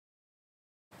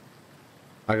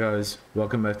Hi guys,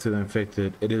 welcome back to the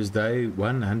Infected. It is day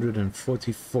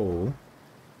 144,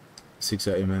 6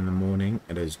 a.m. in the morning.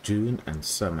 It is June and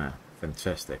summer.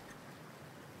 Fantastic.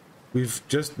 We've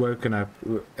just woken up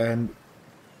and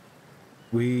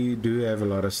we do have a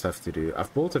lot of stuff to do.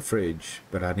 I've bought a fridge,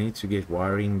 but I need to get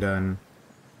wiring done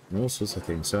and all sorts of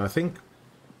things. So I think,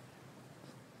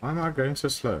 why am I going so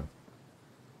slow?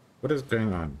 What is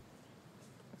going on?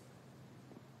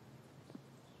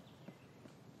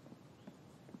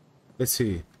 Let's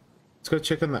see. Let's go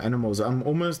check on the animals. I'm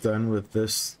almost done with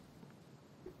this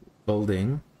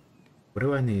building. What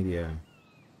do I need here?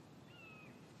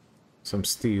 Some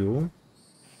steel.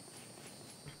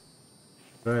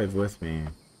 Drive with me.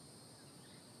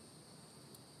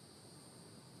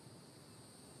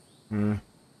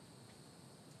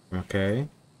 Okay.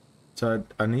 So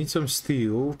I need some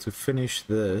steel to finish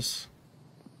this.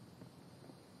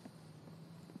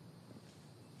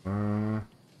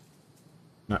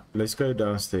 No, let's go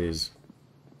downstairs.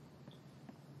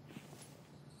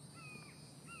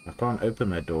 I can't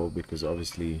open that door because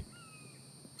obviously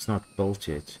it's not built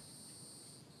yet.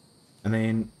 And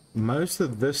then most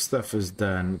of this stuff is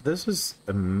done. This is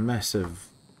a massive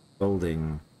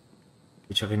building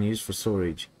which I can use for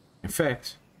storage. In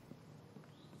fact,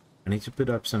 I need to put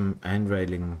up some hand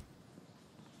railing.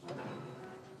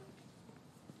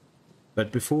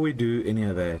 But before we do any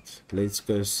of that, let's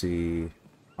go see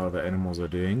how the animals are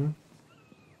doing.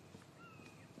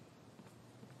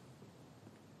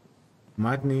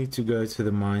 Might need to go to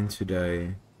the mine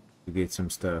today to get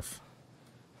some stuff.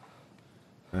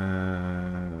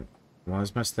 Why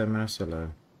is my stamina so low?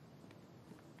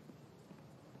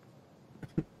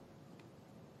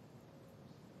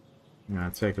 I'll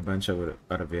take a bunch of it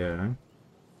out of here.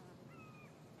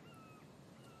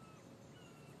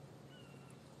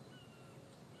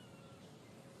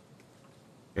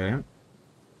 Okay.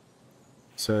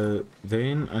 So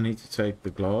then I need to take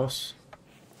the glass.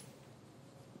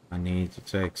 I need to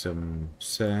take some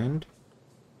sand.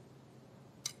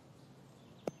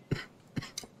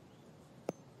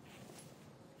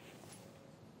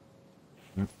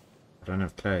 I don't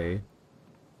have clay.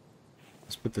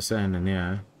 Let's put the sand in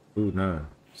here. Ooh, no,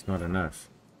 it's not enough.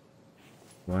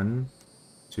 1,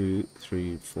 2,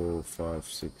 3, 4, 5,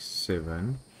 6,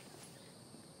 7.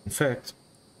 In fact,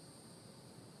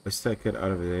 let's take it out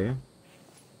of there.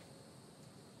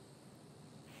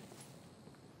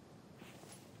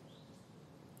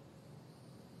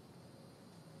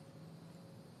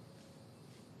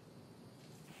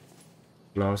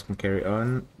 Glass can carry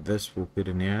on. This will put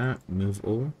in here. Move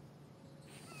all.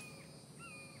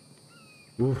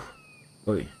 Ooh.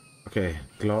 Oi. Okay.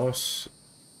 Glass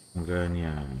can go in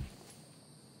here.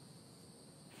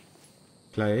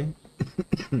 Clay.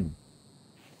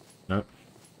 Nope.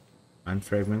 And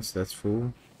fragments, that's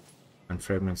full. And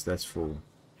fragments, that's full.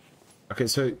 Okay,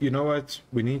 so you know what?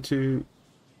 We need to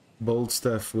build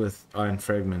stuff with iron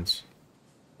fragments.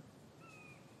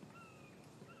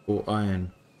 Or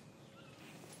iron.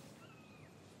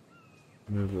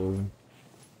 Move all.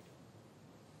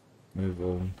 Move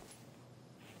all.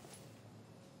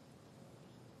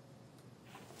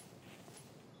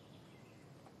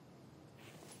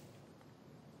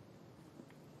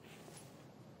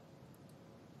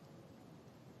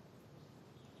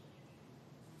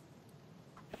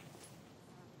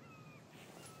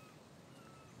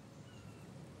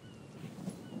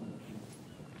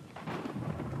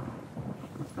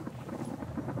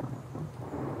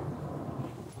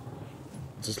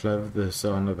 Just love the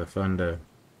sound of the thunder.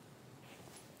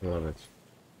 Love it.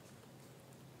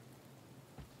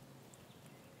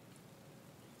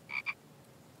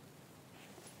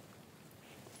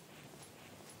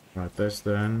 Right, that's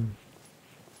done.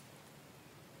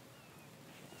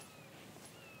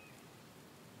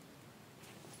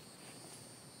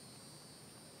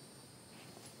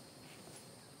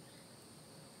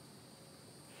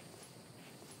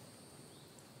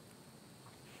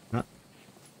 Ah.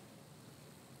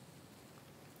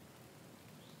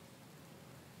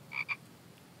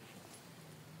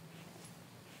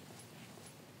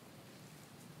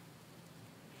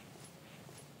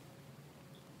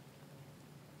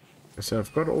 So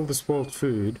I've got all the spoiled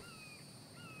food.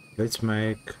 Let's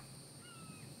make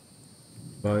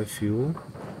biofuel.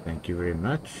 Thank you very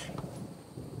much.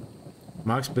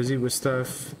 Mark's busy with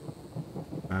stuff.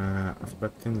 I've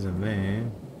got things in there.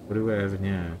 What do we have in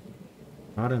here?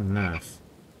 Not enough.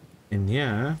 In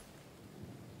here,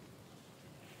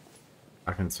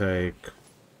 I can take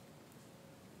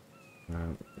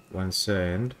 1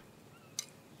 sand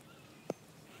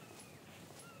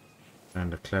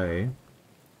and a clay.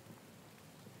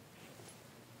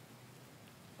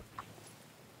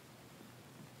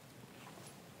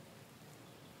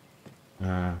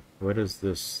 What is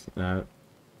this? No,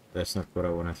 that's not what I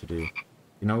wanted to do.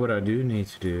 You know what I do need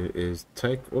to do is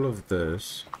take all of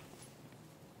this,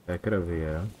 take it over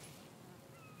here,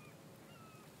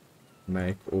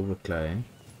 make all the clay.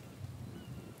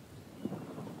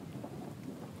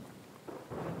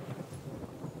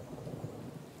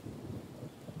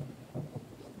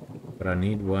 But I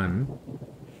need one.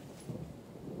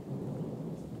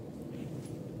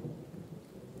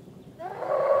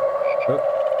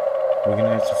 Oh, we're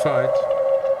gonna have to fight.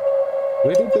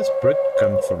 Where did this brick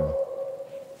come from?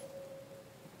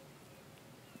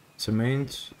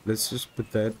 Cement, let's just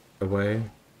put that away.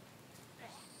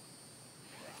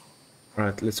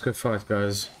 Alright, let's go fight,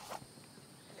 guys.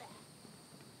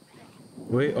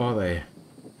 Where are they? I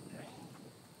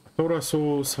thought I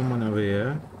saw someone over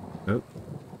here. Nope.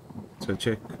 Let's go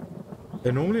check.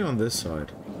 They're normally on this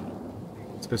side.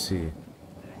 Let's go see.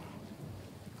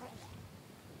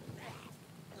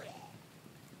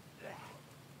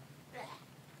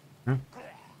 Huh?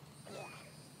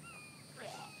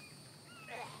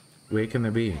 Where can they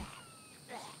be?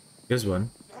 Here's one.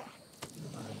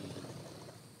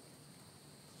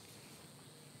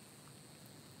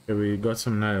 Okay, we got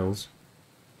some nails.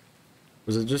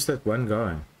 Was it just that one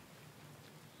guy?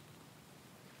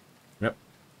 Yep,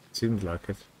 seems like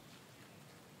it.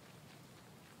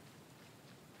 I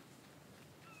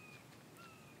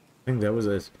think that was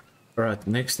it. Alright,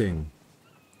 next thing.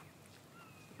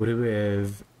 What do we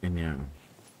have in here?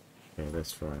 Okay,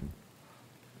 that's fine.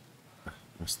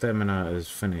 My stamina is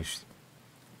finished.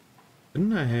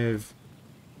 Didn't I have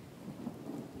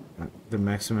the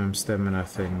maximum stamina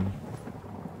thing?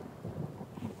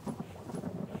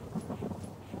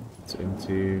 It's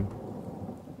empty.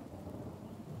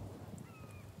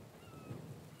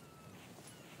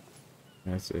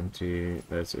 That's empty.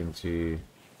 That's empty.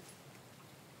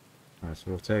 Alright, so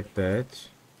we'll take that.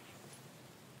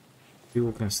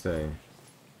 Fuel can stay.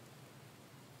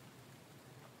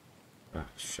 Ah,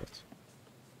 shit.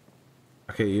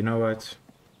 Okay, you know what?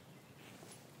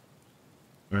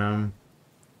 I'm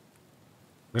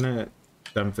gonna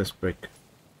dump this brick.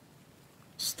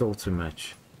 Still too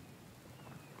much.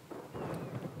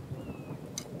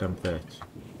 Dump that.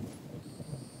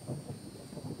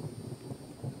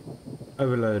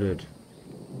 Overloaded.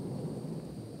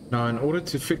 Now, in order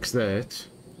to fix that,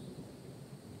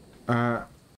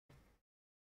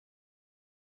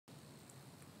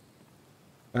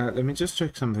 let me just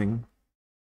check something.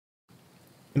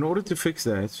 In order to fix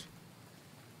that,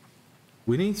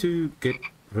 we need to get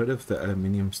rid of the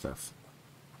aluminium stuff.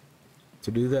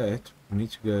 To do that, we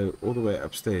need to go all the way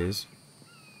upstairs.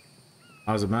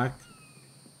 How's it, Mac?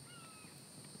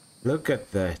 Look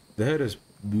at that. That is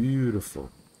beautiful.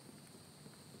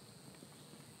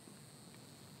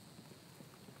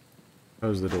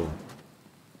 Close the door.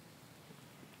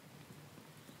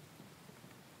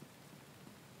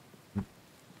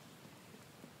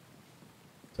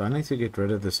 So I need to get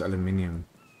rid of this aluminium.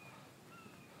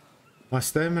 My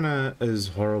stamina is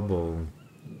horrible.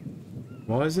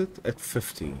 Why is it at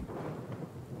 50?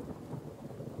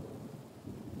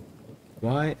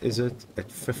 Why is it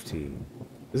at 50?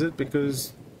 Is it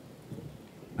because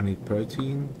I need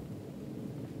protein?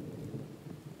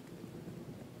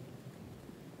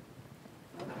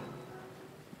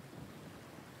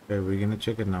 Okay, we're gonna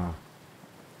check it now.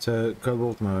 So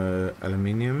cobalt, no.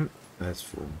 Aluminium, that's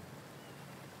full.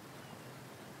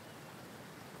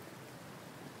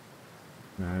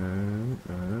 No,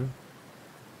 no,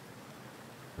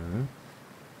 no.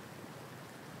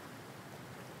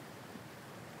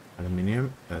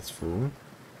 Aluminium, that's full.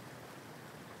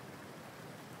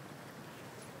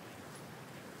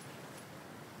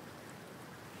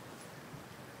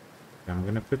 I'm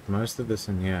gonna put most of this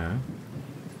in here.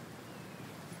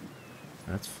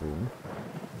 That's full.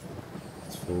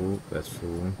 That's full. That's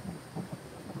full.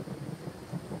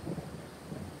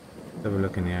 Let's have a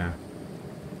look in here.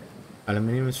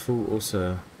 Aluminium is full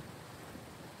also.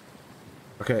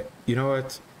 Okay, you know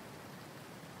what?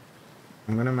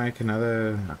 I'm gonna make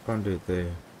another. I can't do it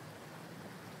there.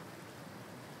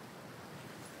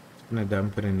 Just gonna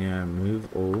dump it in here. Move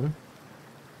all.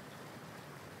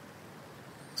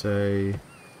 Say.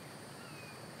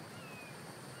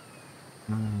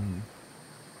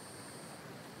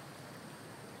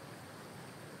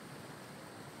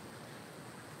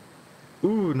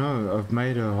 Ooh, no, I've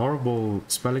made a horrible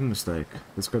spelling mistake.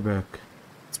 Let's go back.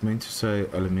 It's meant to say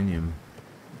aluminium.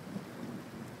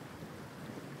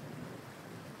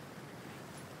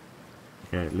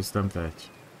 Okay, let's dump that.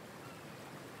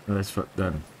 No, that's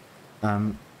done.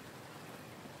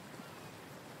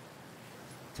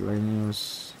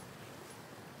 Miscellaneous.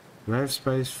 Do I have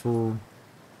space for...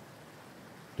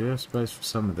 Do you have space for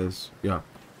some of this? Yeah.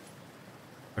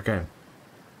 Okay.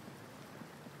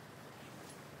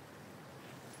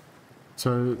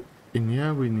 So in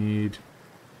here we need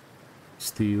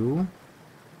steel,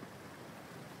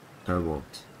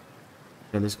 cobalt.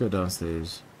 Okay, let's go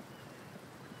downstairs.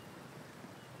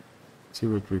 See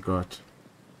what we got.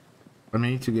 I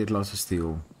need to get lots of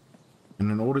steel.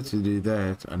 And in order to do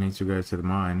that, I need to go to the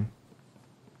mine.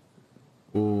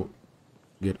 Or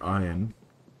get iron.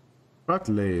 Got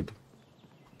lead.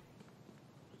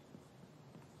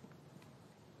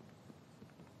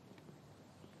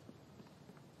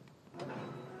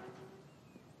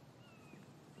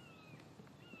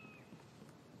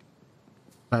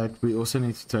 But we also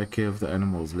need to take care of the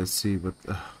animals. Let's see what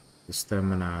the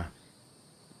stamina.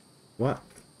 What?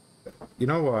 You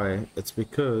know why? It's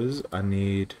because I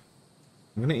need...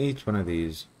 I'm gonna eat one of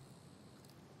these.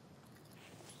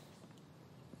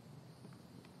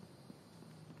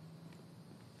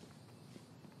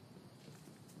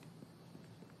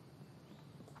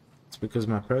 It's because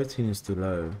my protein is too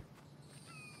low.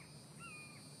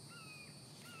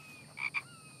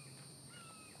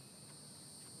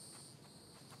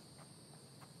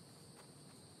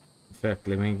 In fact,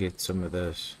 let me get some of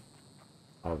this.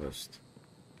 Harvest.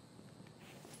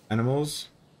 Animals,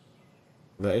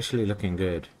 they're actually looking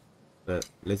good. But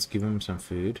let's give them some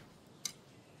food.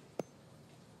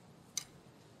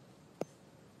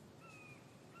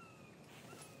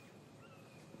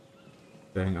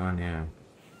 Going on here.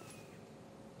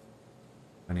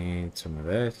 I need some of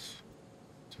that.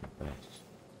 Some of that.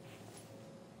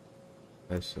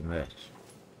 This and that.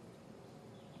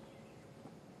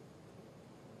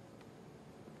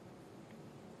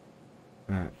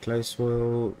 Clay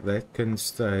soil, that can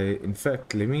stay. In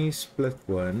fact, let me split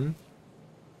one.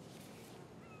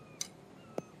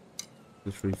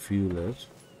 Just refuel it.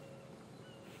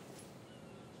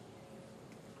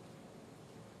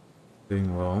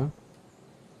 Doing well.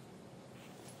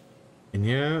 In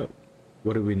here,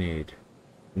 what do we need?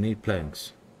 We need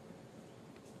planks.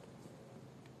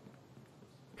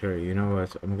 Okay, you know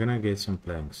what? I'm gonna get some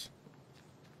planks.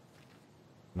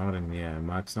 Not in here.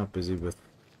 Mark's not busy with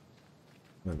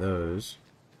those.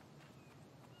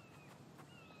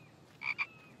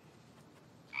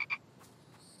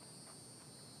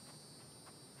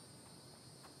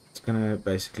 It's gonna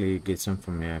basically get some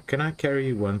from here. Can I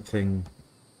carry one thing?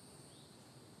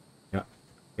 Yeah,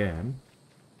 can.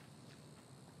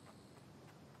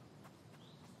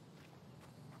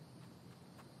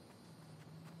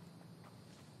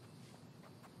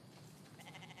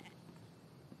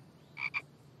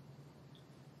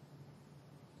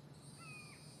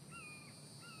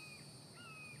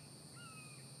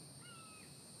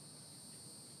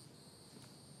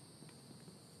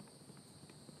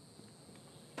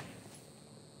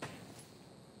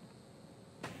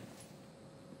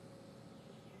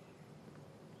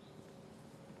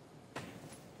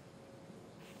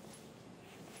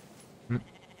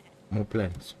 More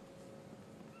planks.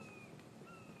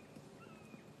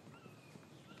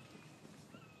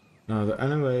 Now the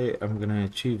only way I'm gonna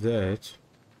achieve that...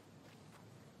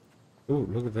 Oh,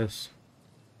 look at this.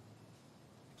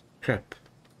 Crap.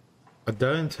 I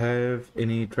don't have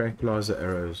any tranquilizer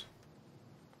arrows.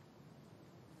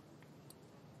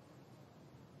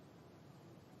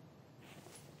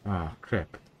 Ah,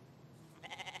 crap.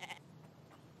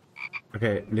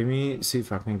 Okay, let me see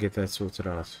if I can get that sorted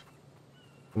out.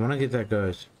 I want to get that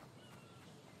goat.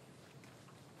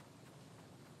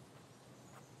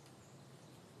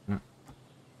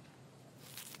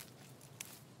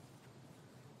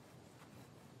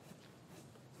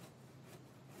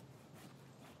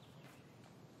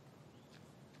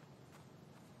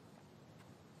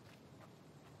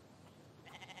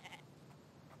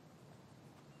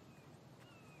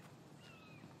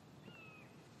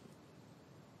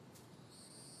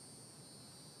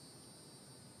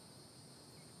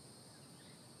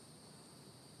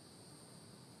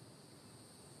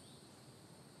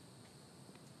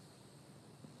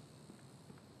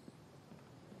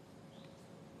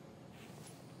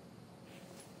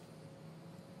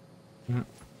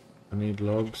 I need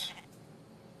logs.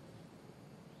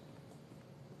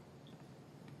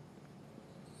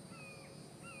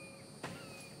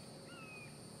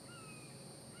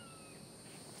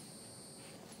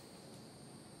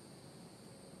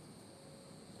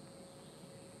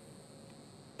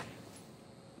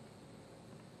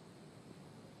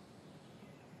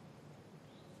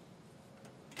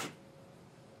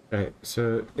 Okay,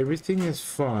 so everything is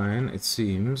fine, it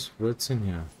seems. What's in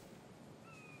here?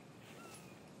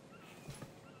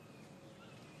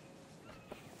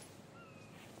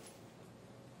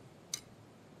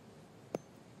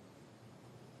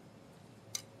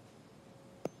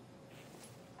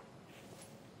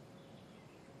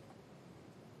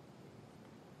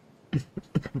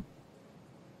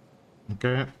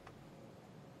 Okay.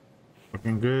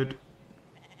 Looking good.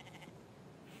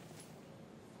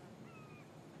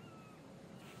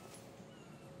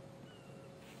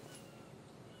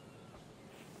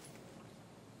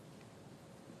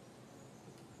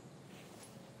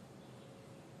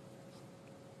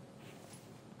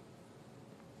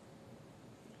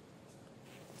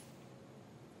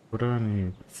 What do I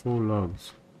need? 4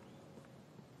 logs.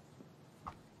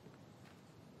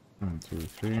 1, 2,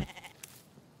 3.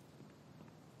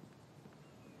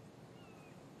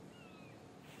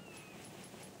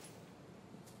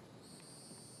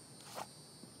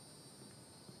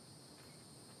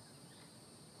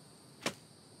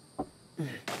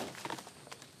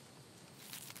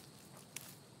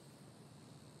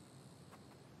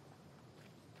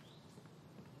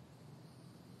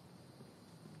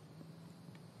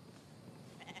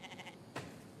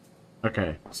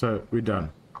 Okay, so we're done.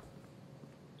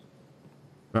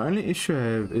 The only issue I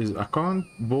have is I can't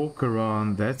walk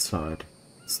around that side.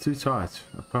 It's too tight.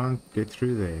 I can't get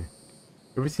through there.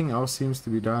 Everything else seems to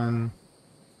be done.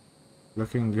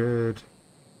 Looking good.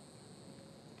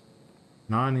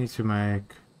 Now I need to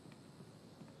make...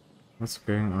 What's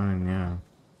going on in here?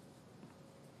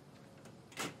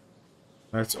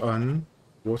 That's on.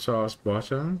 Water house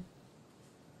bottom.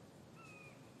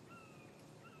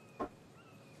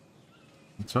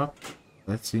 On top.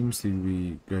 That seems to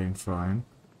be going fine.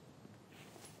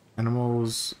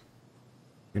 Animals.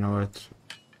 You know what?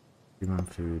 Human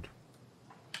food.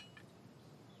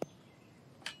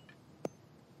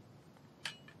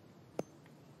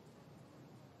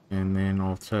 And then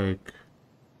I'll take...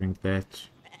 Drink that.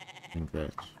 Drink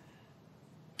that.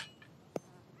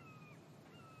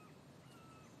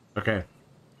 Okay.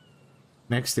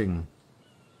 Next thing.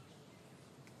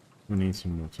 We need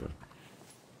some water.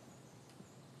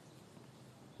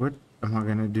 What am I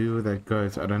gonna do with that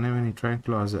goat? I don't have any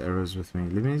tranquilizer arrows with me.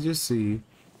 Let me just see.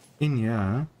 In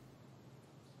here,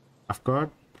 I've got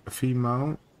a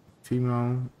female,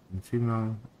 female, and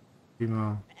female,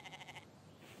 female,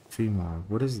 female.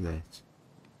 What is that?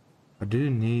 I do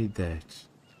need that.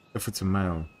 If it's a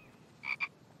male.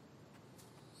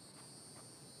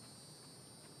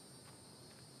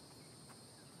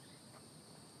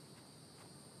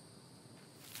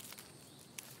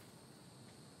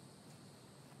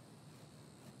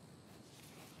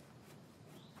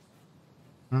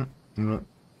 No.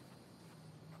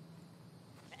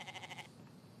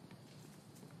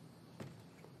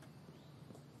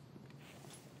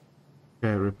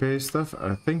 Okay, repair stuff.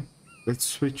 I think let's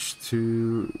switch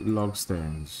to log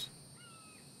stands.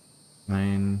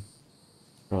 Then,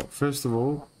 well, first of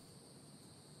all,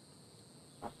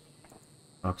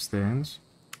 log stands,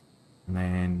 and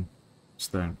then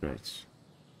stone crates.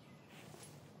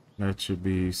 That should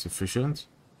be sufficient.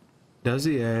 Does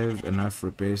he have enough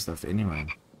repair stuff anyway?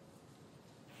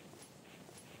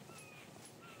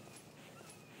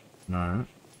 No.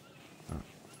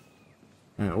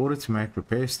 In order to make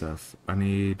repair stuff, I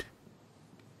need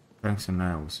planks and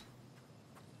nails.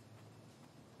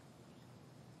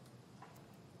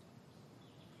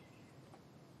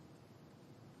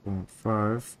 Four,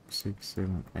 5, 6,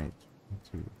 7, 8. 1,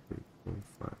 2, 3, 4,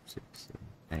 5, 6,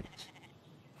 7, 8.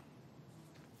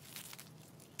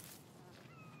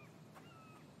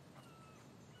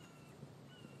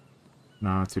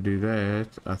 Now to do that,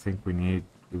 I think we need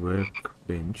the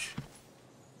workbench.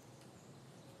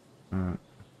 No,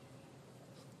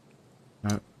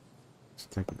 let's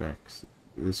take it back.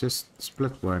 Let's just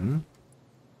split one.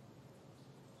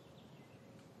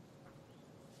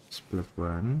 Split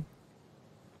one.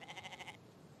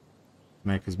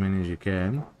 Make as many as you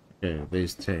can. Okay,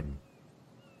 there's 10.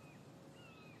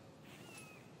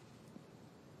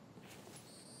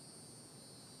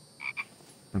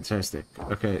 Fantastic.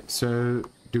 Okay, so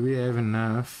do we have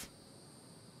enough?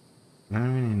 I don't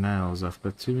have any nails. I've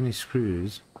got too many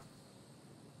screws.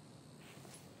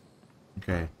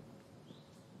 Okay.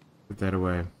 Put that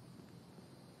away.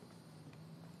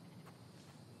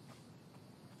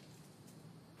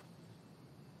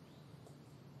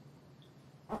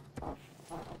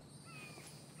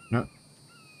 No.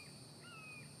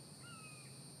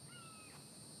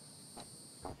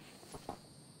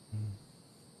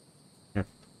 Yep.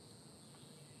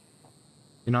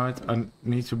 You know what? I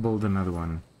need to build another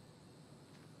one.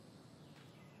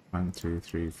 1, 2,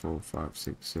 3, 4, 5,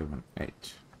 6, 7,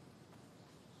 8.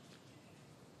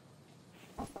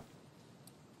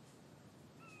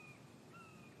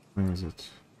 Where is it?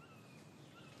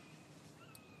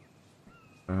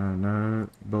 No,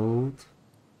 bold,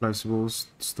 placeables,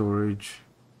 storage,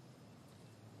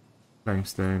 plank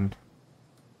stand.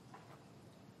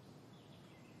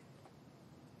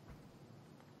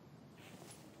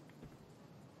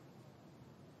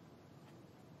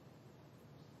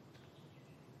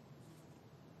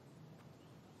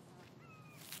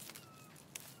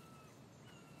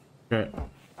 Okay.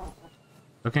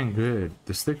 Looking good.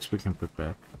 The sticks we can put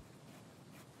back.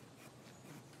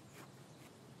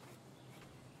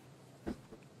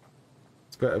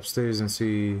 Let's go upstairs and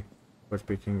see what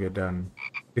we can get done.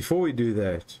 Before we do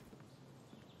that,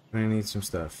 I need some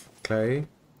stuff. Clay,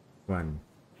 1.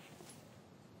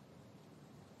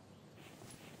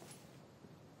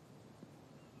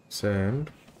 Sand,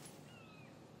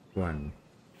 1.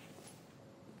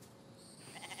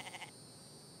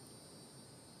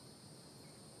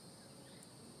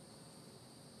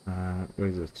 Where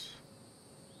is it?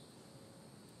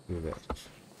 Do that.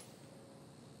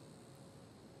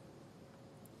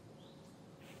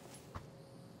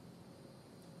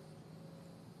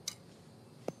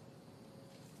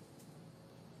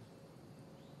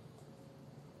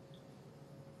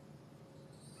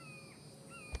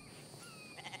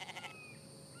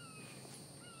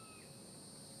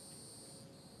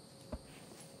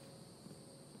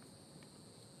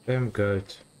 Damn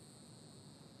goat.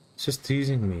 It's just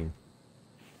teasing me.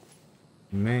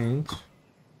 Meant.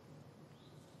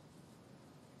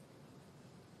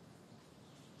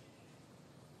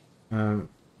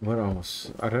 What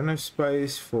else? I don't have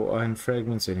space for iron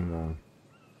fragments anymore.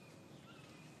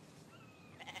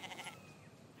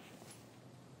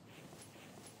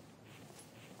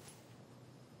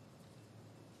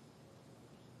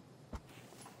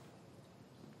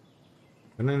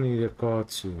 I'm gonna need a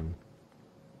card soon.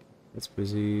 It's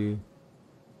busy.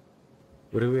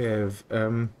 What do we have?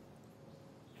 I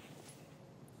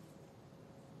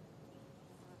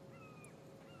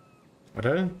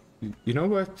don't. You know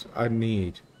what I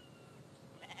need?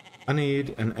 I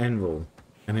need an anvil,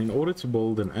 and in order to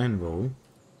build an anvil,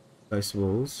 place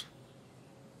walls,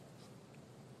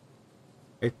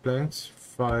 8 planks,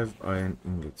 5 iron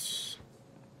ingots.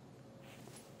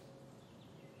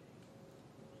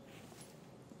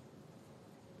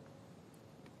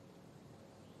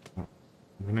 Oh,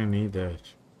 I'm gonna need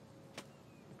that.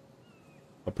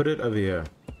 I'll put it over here.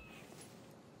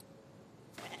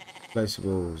 Place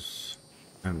walls,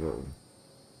 anvil.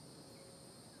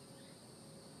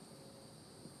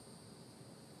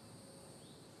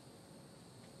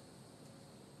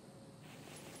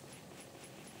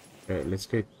 Okay, let's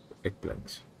get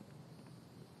eggplants.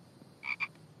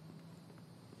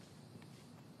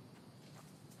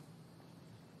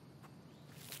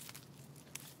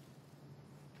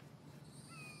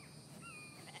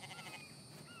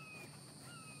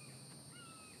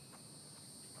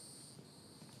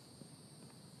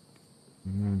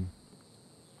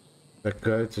 That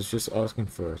goat is just asking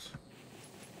for it.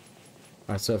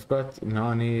 Alright, so I've got, now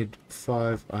I need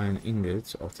 5 iron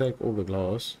ingots. I'll take all the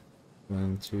glass.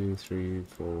 1, 2, 3,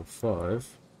 4,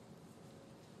 5,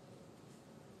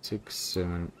 6,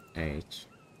 7, 8.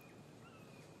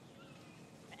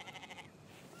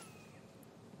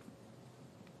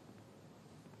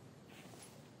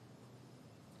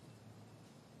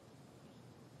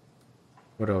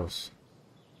 What else?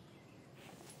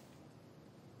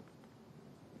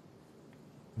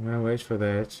 I'm gonna wait for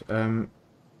that.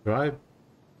 Dry.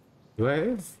 Do I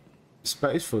have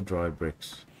space for dry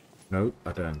bricks? No,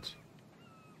 I don't.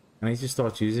 I need to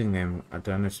start using them. I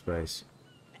don't have space.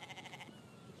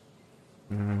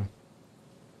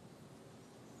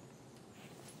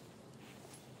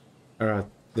 Alright,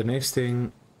 the next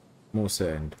thing, more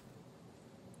sand.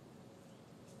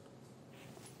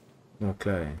 More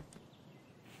clay.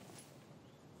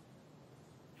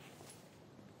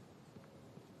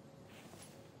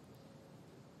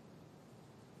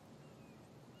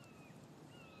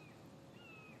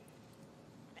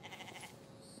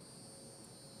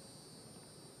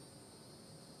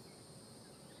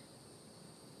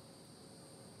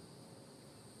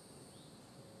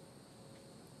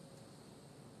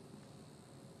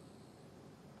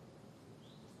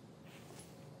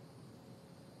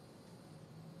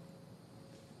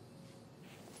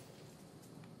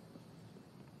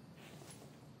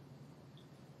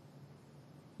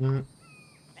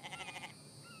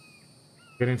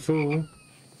 Getting full.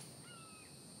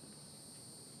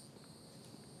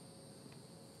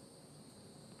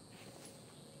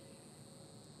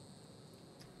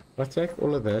 I take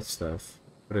all of that stuff,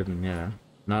 put it in here.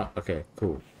 Now, okay,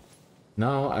 cool.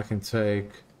 Now I can take.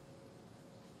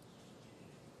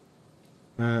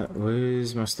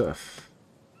 Where's my stuff?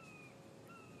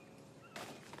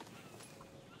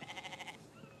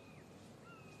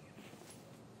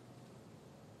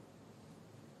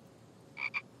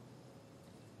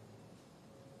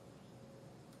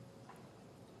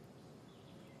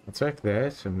 I'll take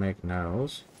that and make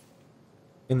nails.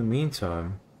 In the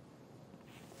meantime,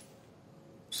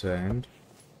 sand,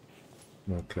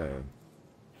 more clay.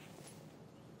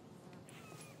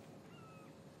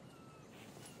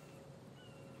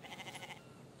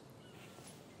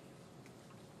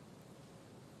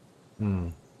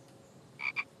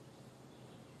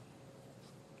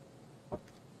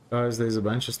 Guys, there's a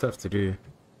bunch of stuff to do.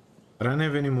 I don't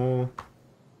have any more.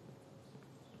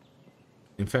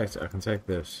 In fact, I can take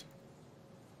this.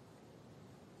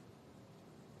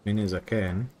 Many as I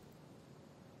can.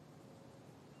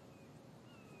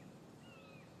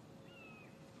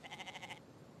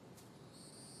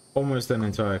 Almost an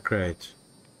entire crate.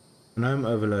 I know I'm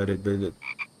overloaded, but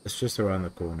it's just around the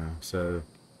corner, so...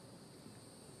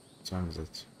 What time is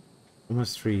it?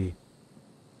 Almost 3.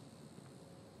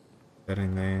 That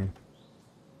in there.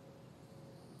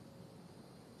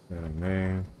 That in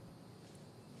there.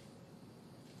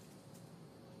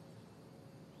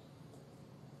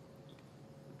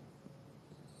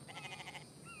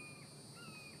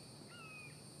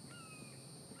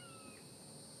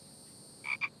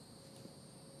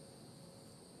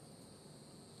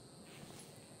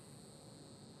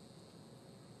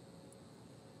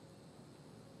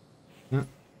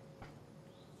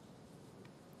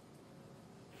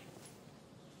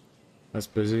 That's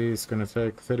busy. It's gonna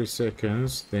take 30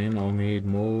 seconds. Then I'll need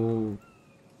more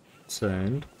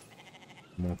sand,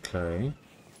 more clay.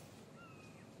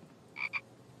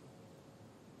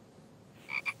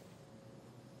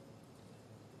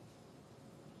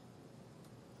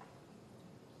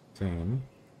 Then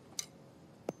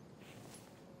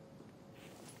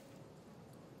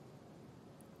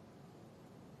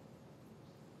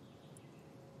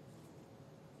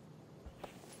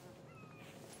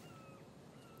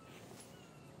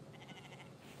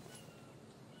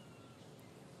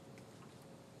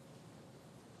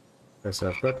okay, so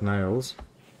I've got nails.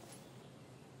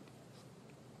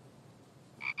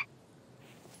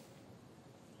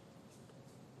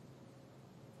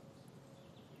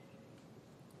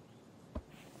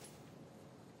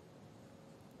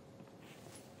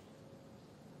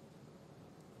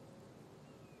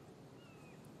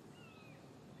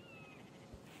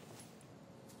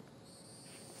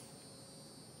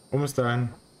 Almost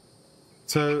done.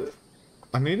 So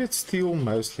I needed steel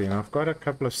mostly, and I've got a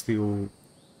couple of steel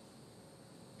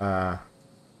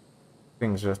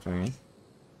things with me.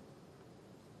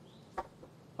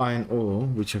 Iron ore,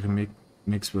 which I can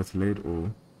mix with lead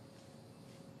ore.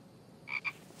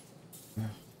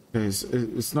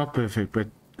 It's not perfect, but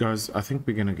guys, I think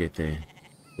we're gonna get there.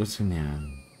 What's in here?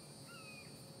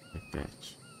 Like that.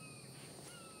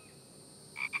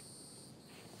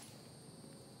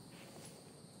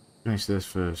 Finish this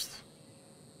first.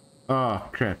 Oh,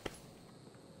 crap.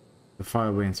 The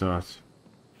fire went out.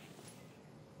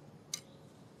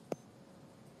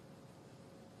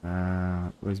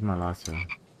 Where's my lighter?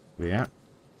 Yeah.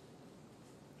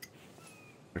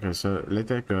 Okay, so let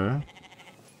that go.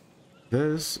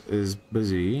 This is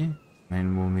busy.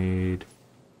 Then we'll need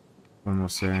one more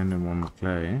sand and one more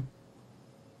clay.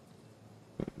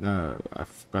 No, I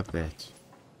forgot that.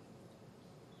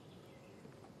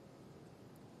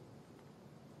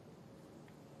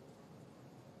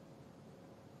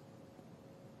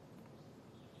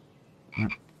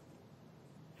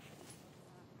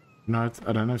 No,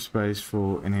 I don't have space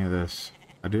for any of this.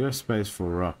 I do have space for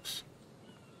rocks.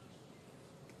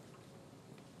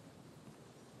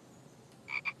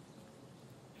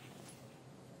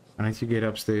 I need to get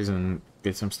upstairs and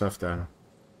get some stuff done.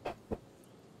 What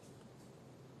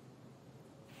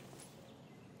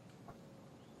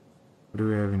do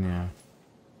we have in here?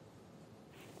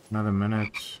 Another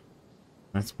minute.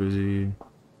 That's busy.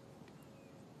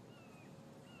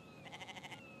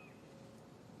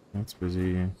 That's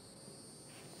busy.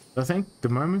 I think the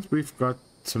moment we've got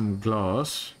some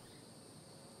glass,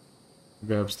 we'll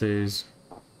go upstairs,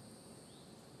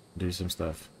 do some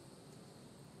stuff.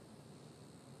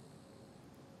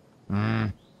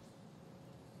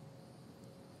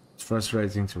 It's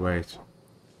frustrating to wait.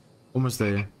 Almost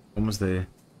there. Almost there.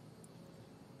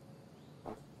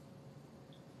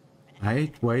 I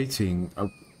hate waiting. Oh,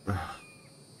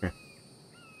 okay.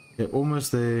 Okay,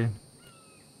 almost there.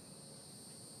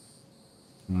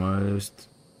 Almost.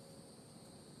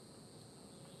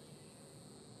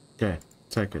 Okay,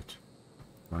 take it.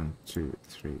 1, 2,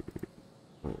 3,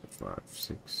 4, 5,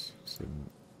 6, 7,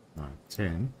 9,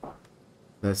 10.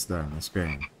 That's done. That's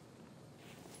going.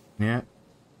 Yeah.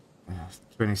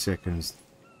 20 seconds.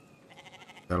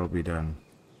 That'll be done.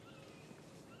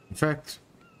 In fact,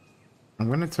 I'm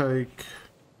gonna take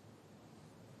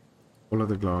all of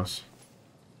the glass.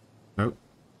 Nope.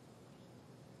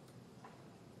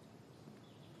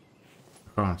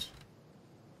 I can't.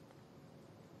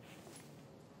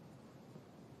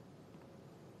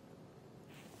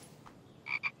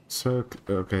 So,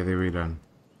 okay, there we're done.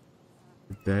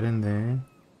 Put that in there.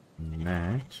 And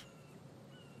that.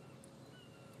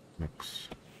 Mix.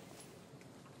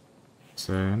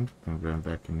 Sand. I'm going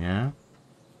back in here.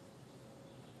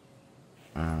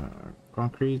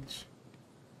 Concrete.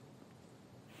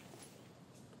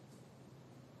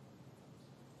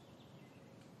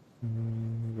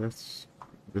 That's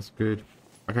good.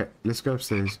 Okay, let's go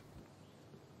upstairs.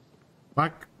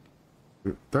 Mike,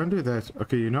 don't do that.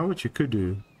 Okay, you know what you could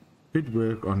do? You could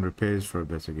work on repairs for a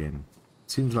bit again.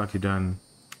 Seems like you've done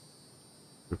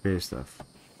repair stuff.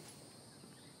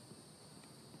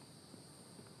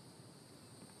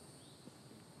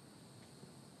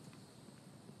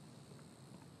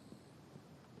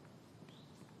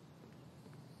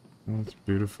 That's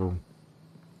beautiful.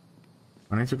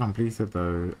 I need to complete it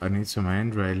though. I need some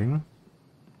hand railing.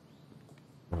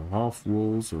 Or half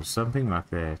walls or something like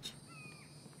that.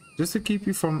 Just to keep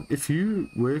you from... If you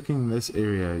working in this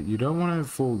area, you don't want to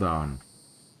fall down.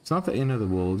 It's not the end of the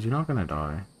world. You're not going to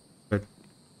die. But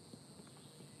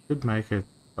could make it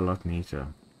a lot neater.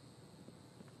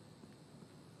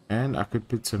 And I could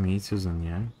put some heaters in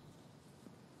here.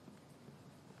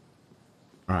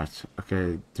 Right.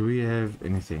 Okay. Do we have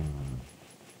anything?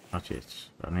 Not yet.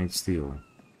 I need steel.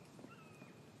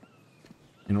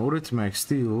 In order to make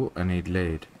steel, I need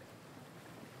lead.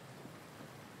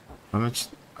 How much?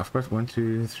 I've got 1,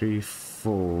 2, 3,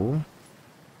 4.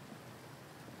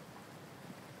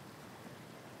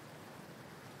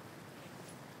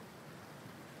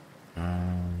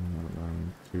 And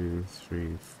 1, 2,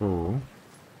 3, 4.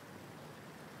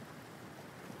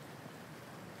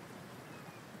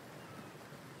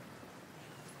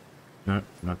 No,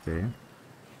 not there.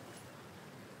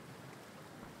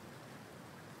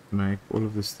 Make all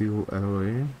of the steel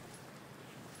alloy.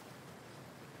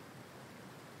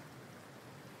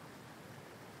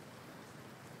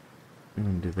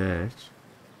 And do that.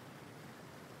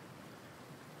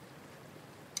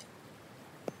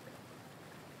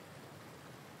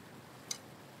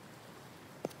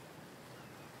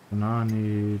 Now I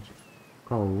need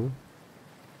coal.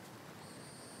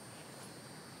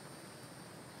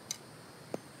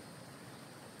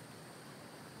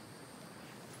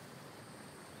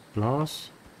 Glass.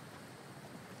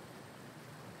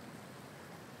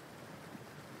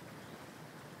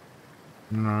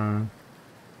 No.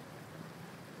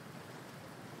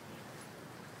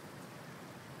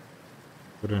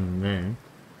 Put it in there.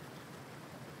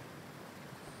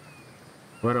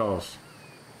 What else?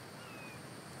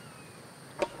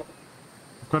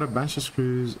 I've got a bunch of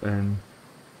screws and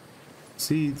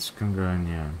seeds can go in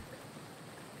here.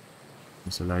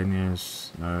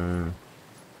 Miscellaneous, no.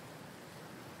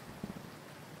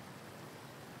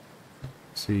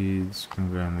 Seeds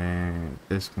can go in there.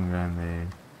 This can go in there.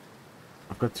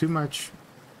 I've got too much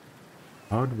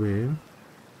hardware.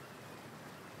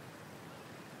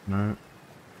 No.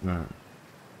 No.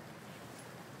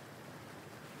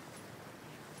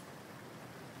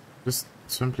 Just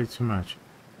simply too much.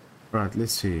 Right,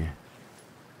 let's see.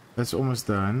 That's almost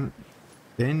done.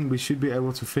 Then we should be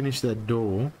able to finish that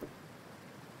door.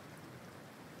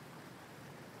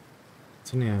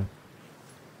 It's in here.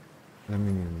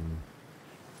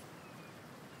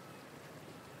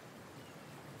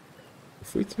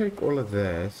 If we take all of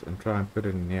that and try and put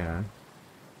it in here.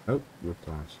 Oh, we'll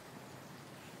pass.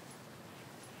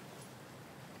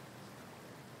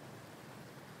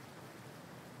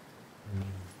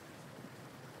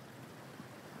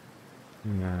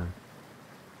 Yeah.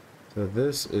 So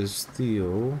this is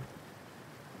steel.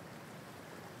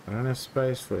 I don't have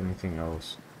space for anything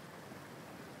else.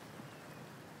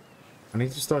 I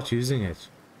need to start using it.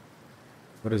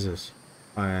 What is this?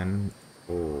 Iron.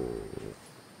 Oh,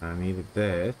 I needed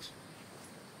that.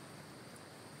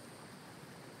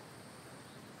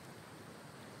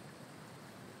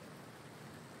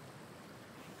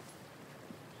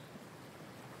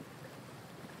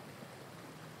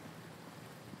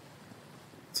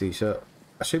 See, so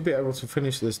I should be able to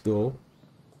finish this door.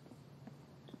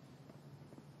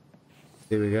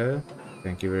 There we go.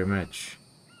 Thank you very much.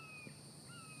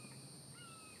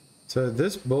 So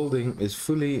this building is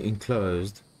fully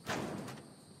enclosed.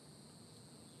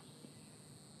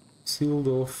 Sealed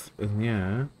off in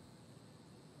here.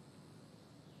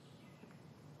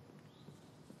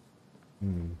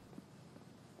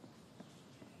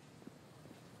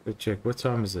 Let's check. What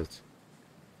time is it?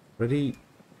 Ready?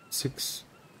 6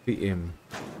 p.m.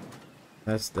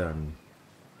 That's done.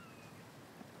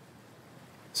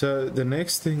 So the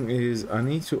next thing is I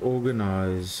need to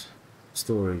organize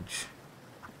storage.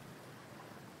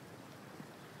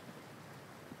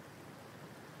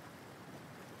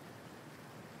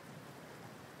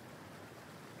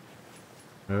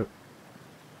 Nope.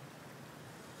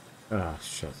 Ah,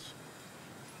 shit.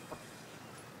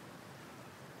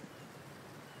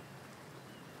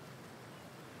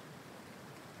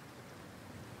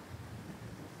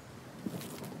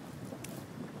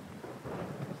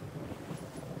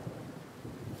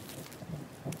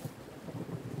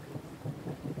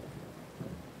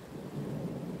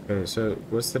 Okay, so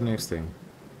what's the next thing?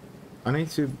 I need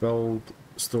to build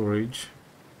storage.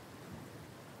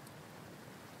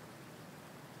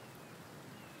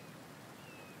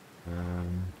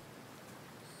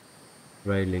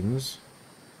 Railings.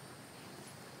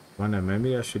 Wonder,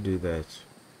 maybe I should do that.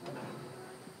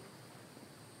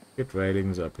 Get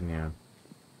railings up in here.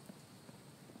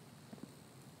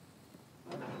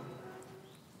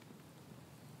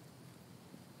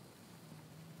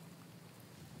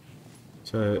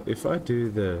 So if I do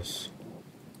this,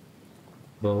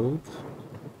 build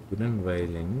wooden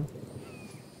railing.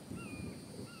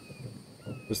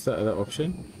 What's the other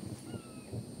option?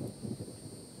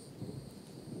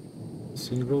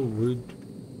 Single wood.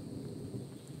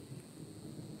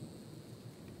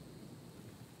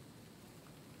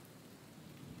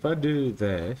 If I do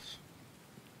that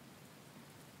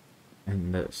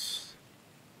and this,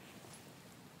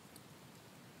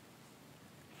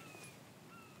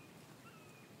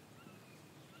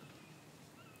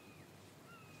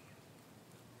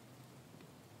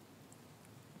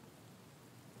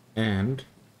 and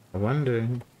I'm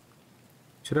wondering,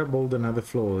 should I build another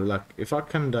floor? Like if I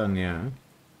come down here,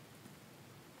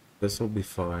 this will be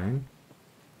fine.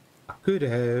 I could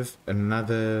have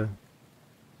another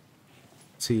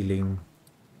ceiling.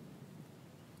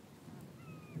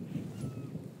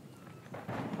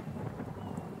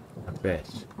 I bet.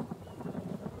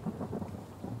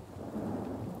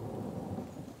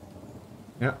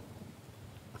 Yeah,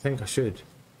 I think I should.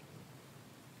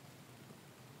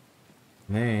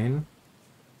 Then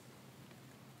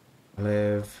I'll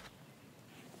have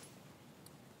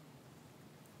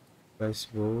base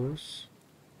walls,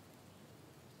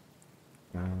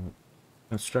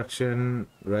 construction,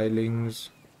 railings,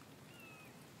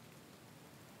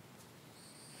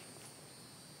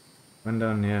 one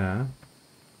down here,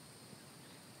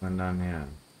 one down here.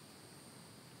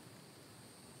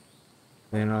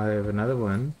 Then I'll have another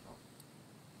one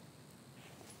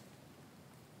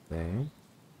there,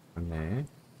 one there.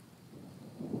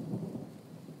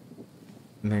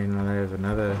 And then I'll have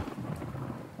another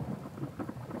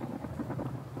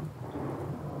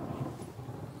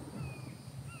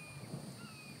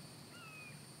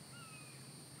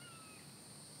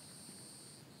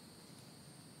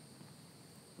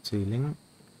ceiling.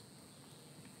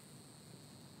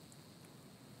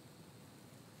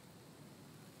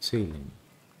 Ceiling.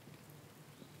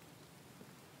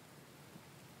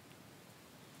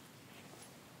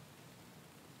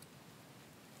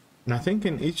 And I think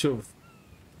in each of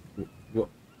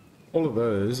all of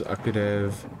those I could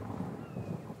have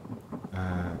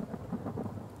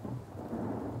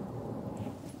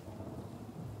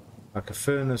like a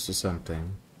furnace or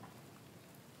something.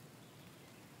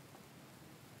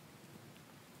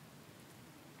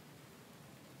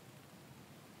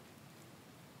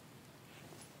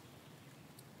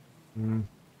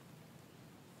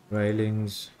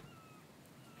 Railings.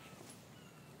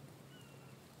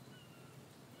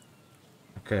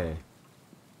 Okay.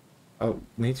 I'll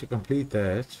need to complete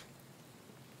that.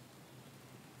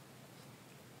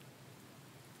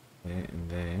 There and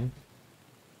there.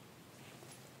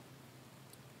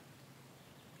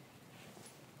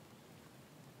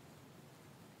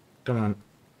 Come on.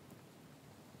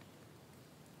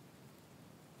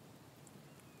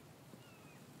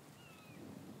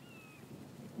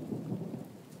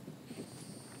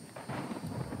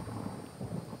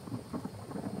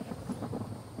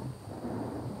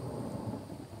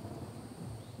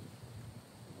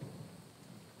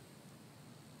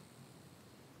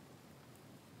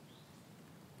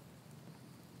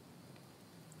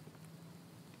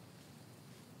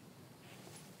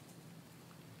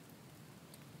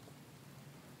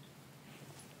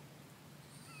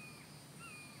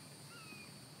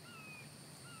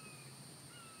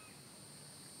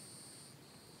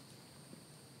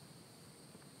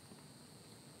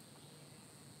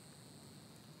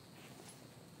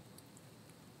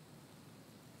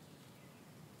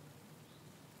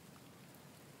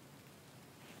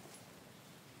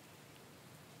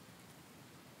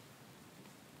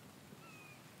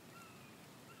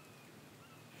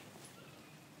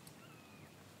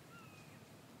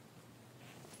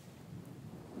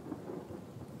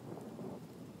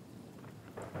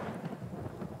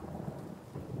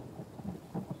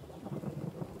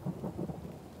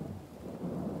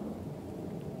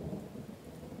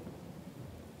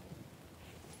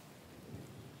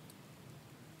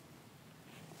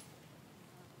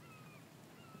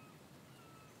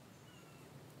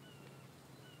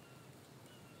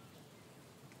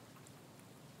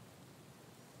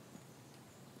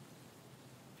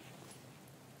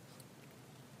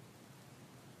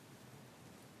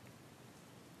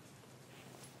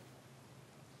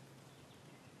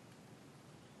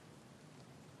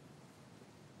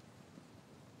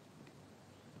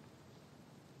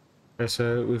 Okay,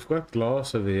 so we've got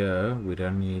glass over here. We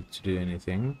don't need to do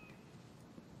anything.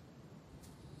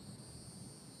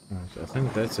 Right, I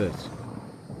think that's it.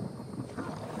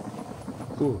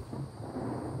 Ooh,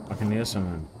 I can hear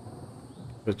someone.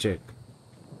 Go check.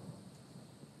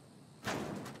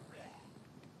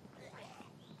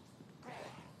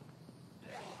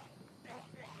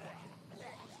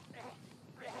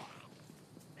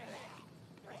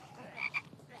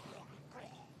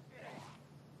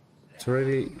 It's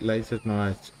already late at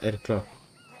night, 8 o'clock.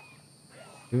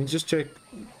 Let me just check.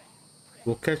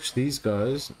 We'll catch these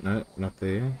guys. No, not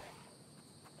there.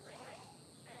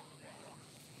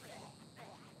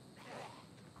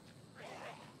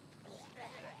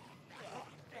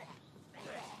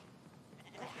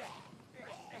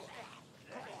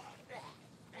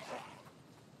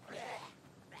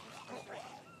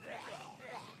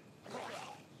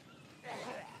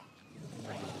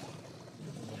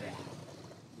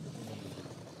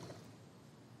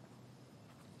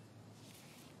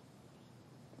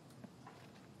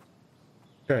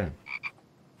 Okay.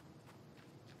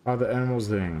 How are the animals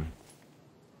doing?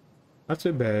 Not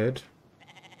too bad.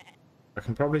 I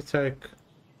can probably take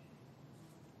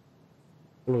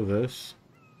all of this.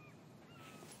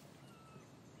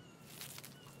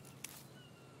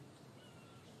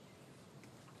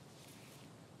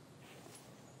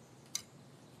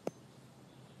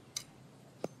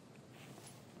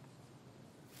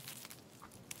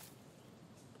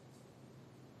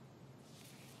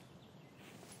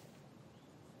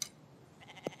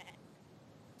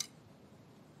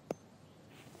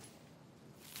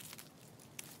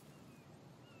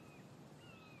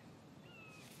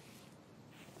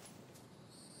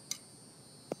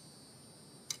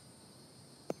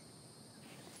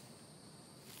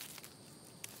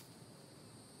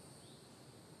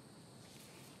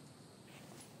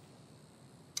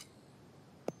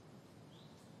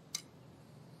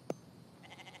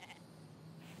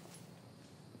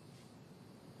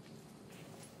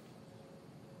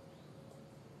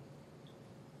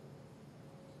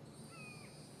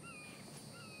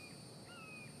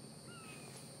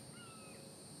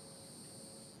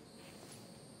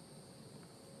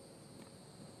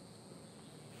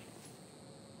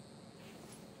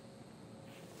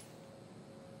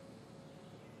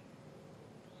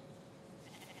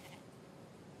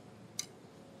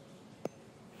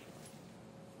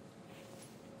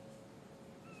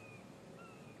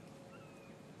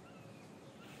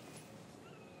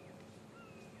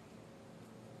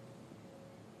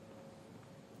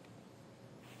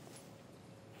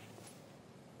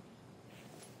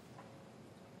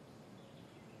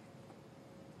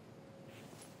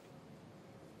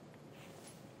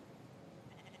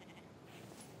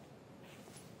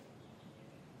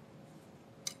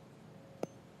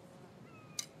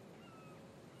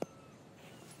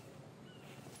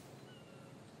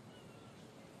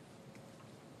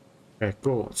 Okay,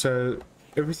 cool. So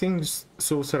everything's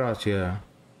sorted out here.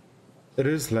 It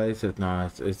is late at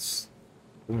night. It's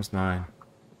almost 9.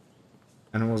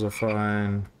 Animals are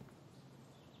fine.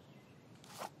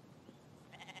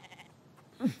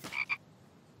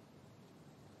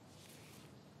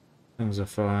 Things are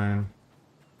fine.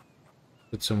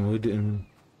 Put some wood in.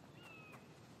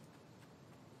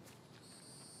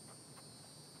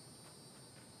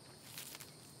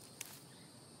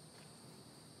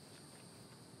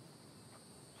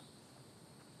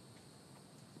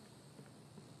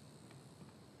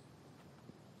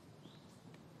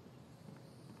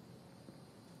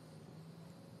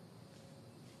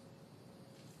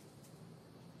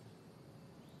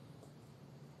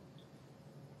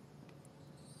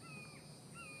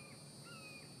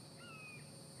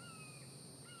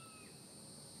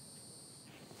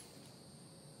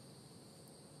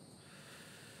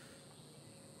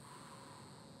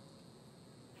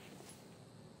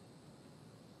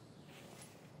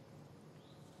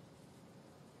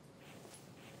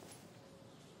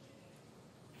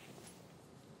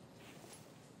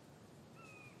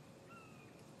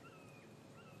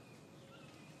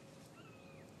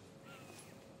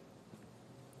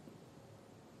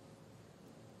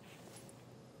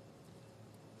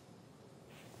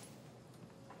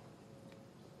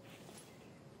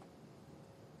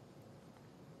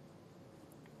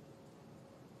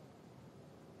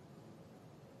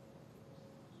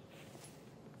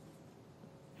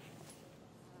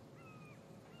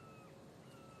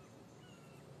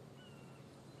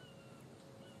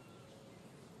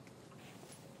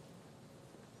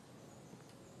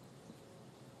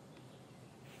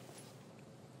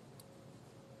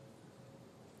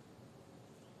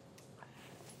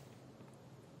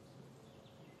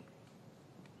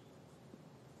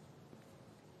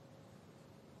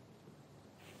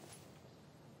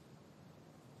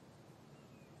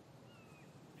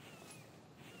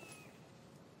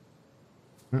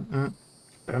 Don't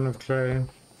have clay. I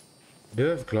do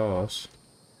have glass.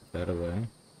 That away.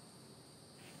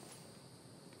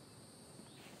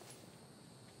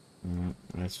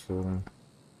 That's full.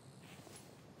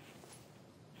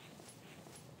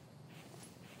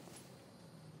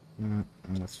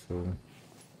 That's full.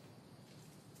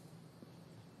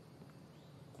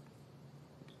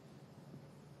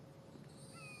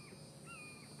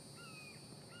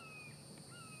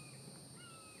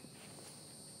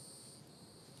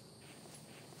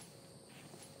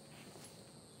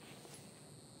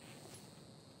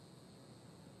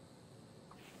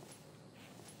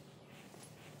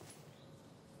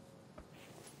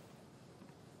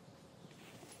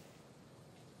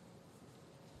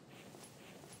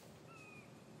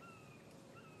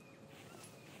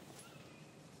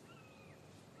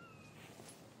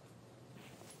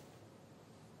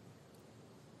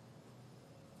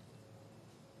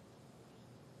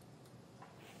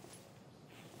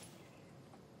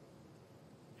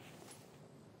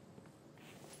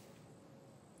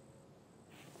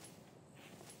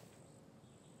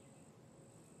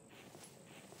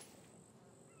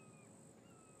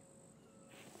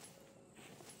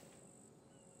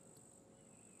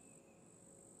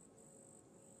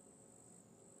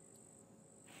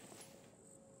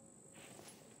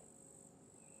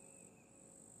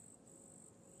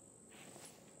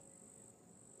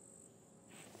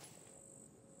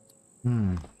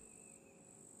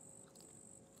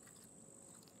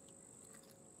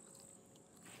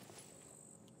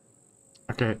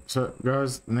 Okay, so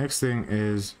guys, next thing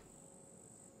is,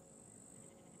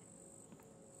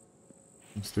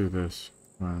 let's do this.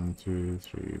 1, 2,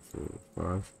 3,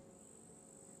 4,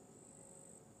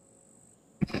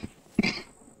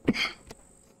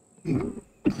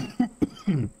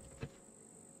 5.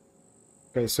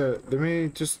 Okay, so let me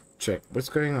just check what's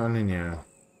going on in here.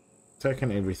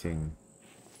 Taking everything.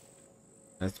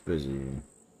 That's busy.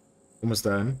 Almost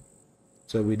done.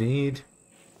 So we need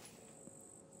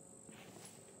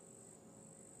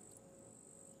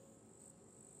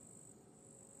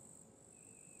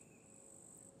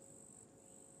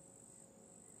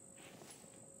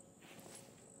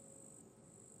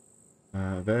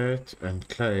that and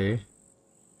clay.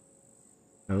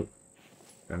 Nope,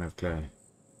 don't have clay.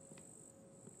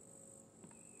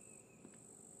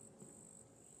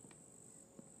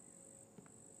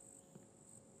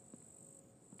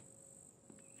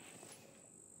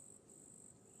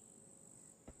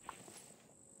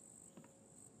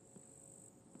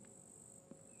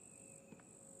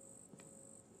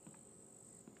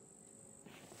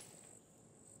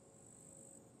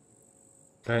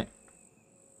 Okay.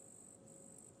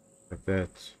 Like that.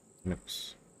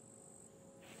 Mix.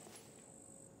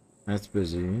 That's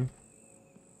busy.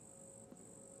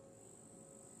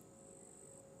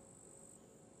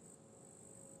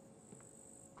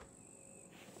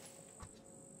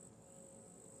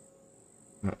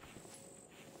 No.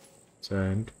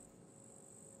 Sand.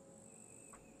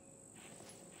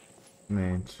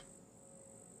 Cement.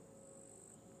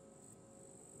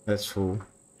 That's full.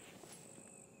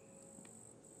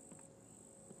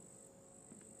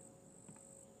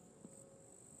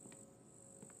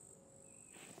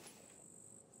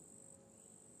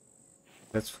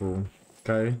 That's full.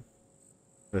 Okay.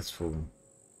 That's full.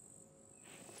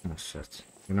 Oh shit.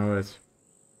 You know what?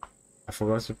 I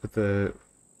forgot to put the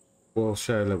wall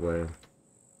shell away.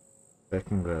 That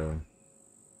can go.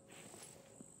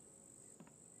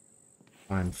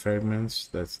 Fine fragments,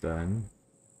 that's done.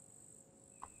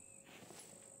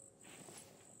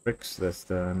 Bricks, that's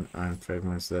done. Iron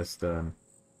fragments, that's done.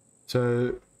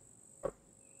 So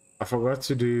I forgot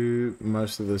to do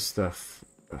most of this stuff.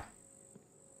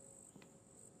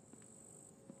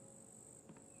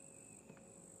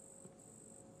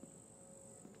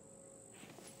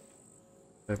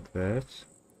 Like that.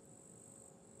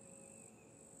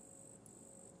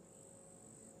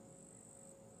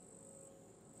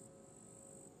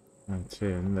 And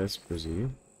 10, that's busy.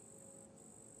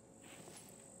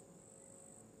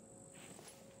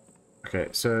 Okay,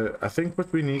 so I think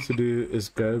what we need to do is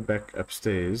go back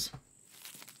upstairs.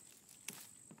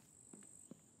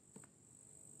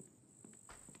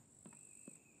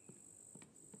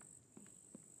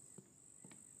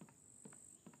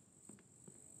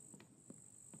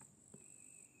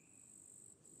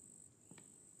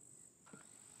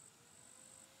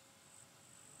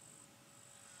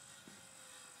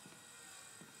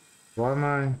 Why am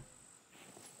I?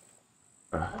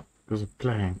 Because of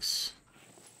planks.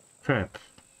 Crap.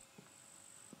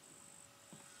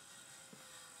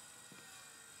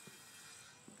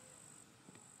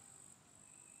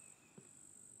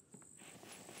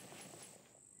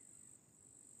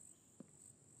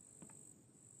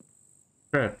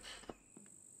 Crap.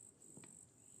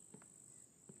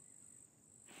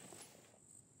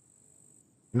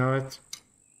 You know what?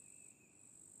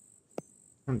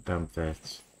 Don't dump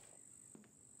that.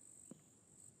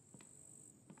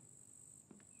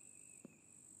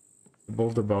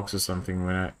 Build a box or something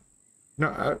when I...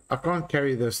 No, I can't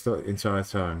carry this the entire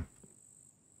time.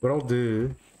 What I'll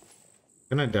do...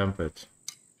 I'm gonna dump it.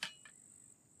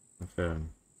 Confirm.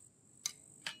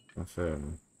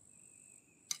 Confirm.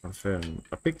 Confirm.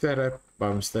 I picked that up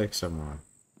by mistake somewhere.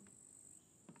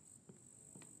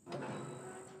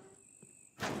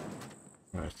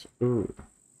 Right. Ooh.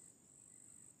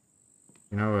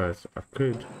 You know what? I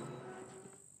could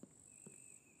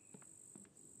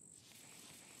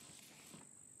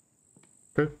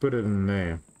put it in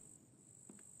there.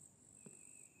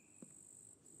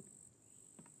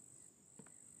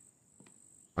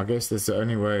 I guess that's the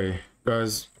only way.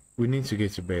 Guys, we need to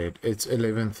get to bed. It's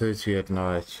 11:30 at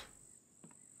night.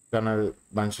 Done a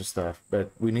bunch of stuff,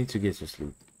 but we need to get to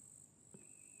sleep.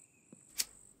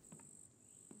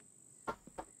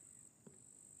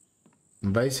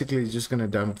 I'm basically just gonna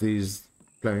dump these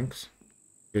planks,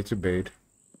 get to bed.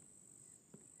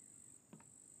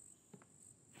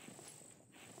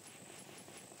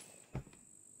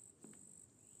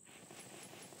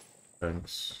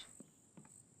 Thanks.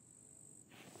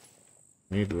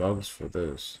 Need logs for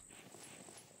this.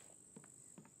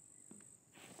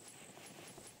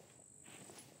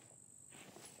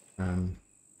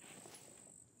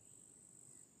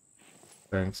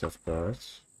 Thanks, of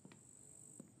course.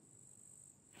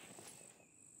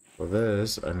 For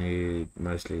this, I need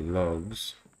mostly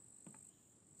logs.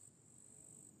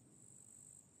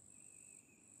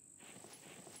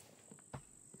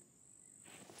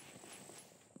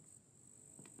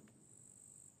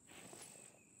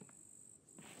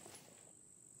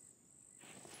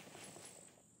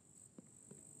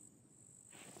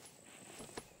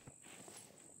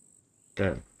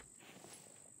 Okay.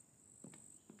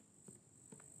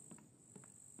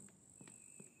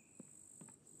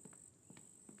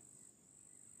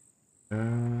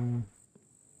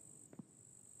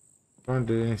 Can't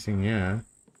do anything here.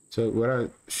 So what I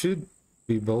should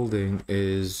be building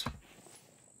is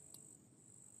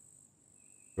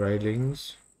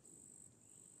railings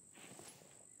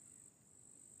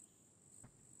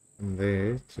from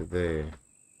there to there.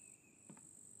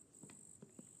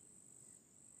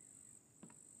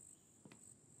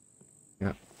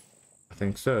 Yeah, I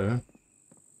think so.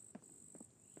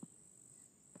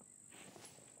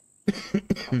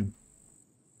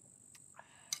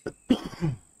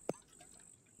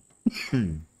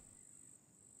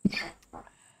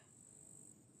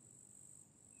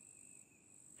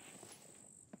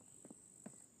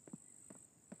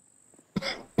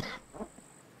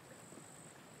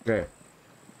 Okay.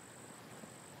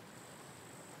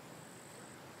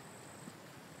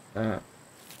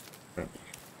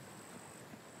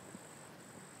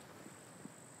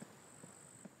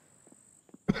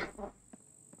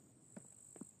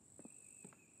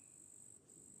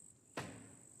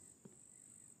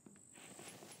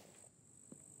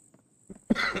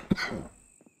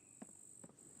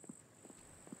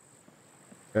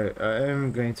 Okay, I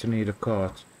am going to need a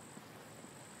cart.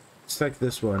 Let's take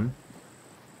this one.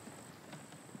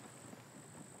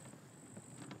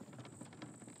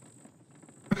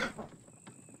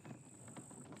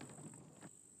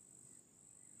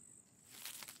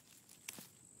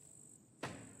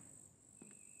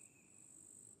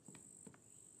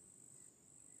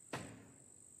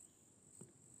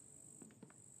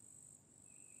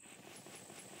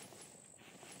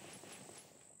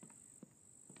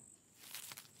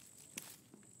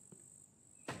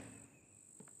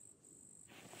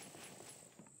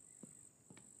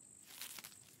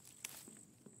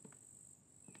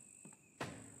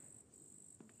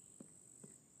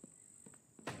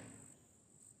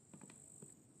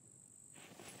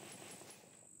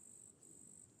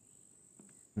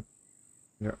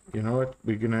 Yeah, you know what?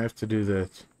 We're gonna have to do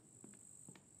that.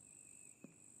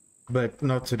 But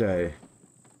not today.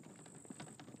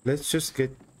 Let's just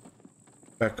get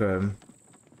back home.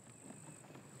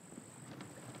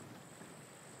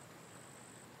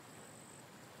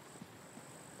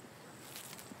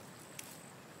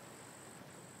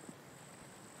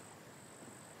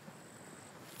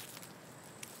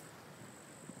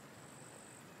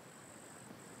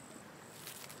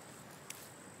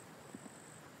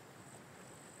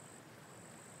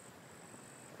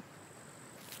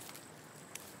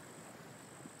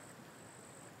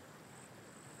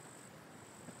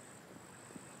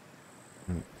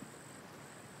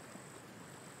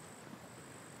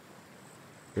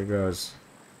 Okay guys,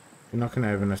 we're not gonna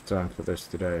have enough time for this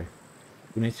today.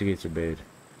 We need to get to bed.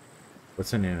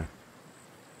 What's in here?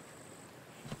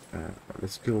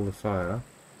 Let's kill the fire.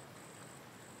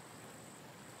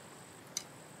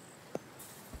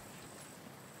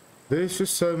 There's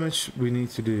just so much we need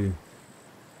to do.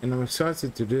 And I'm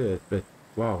excited to do it, but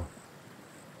wow.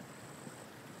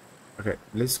 Okay,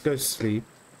 let's go sleep.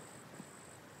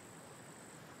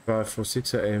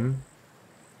 6 a.m.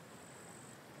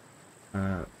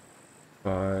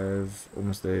 5,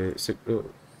 almost there. 6, oh,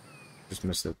 just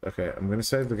missed it. Okay, I'm gonna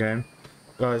save the game.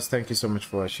 Guys, thank you so much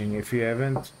for watching. If you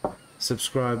haven't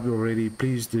subscribed already,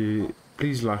 please do.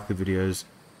 Please like the videos.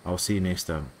 I'll see you next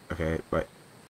time. Okay, bye.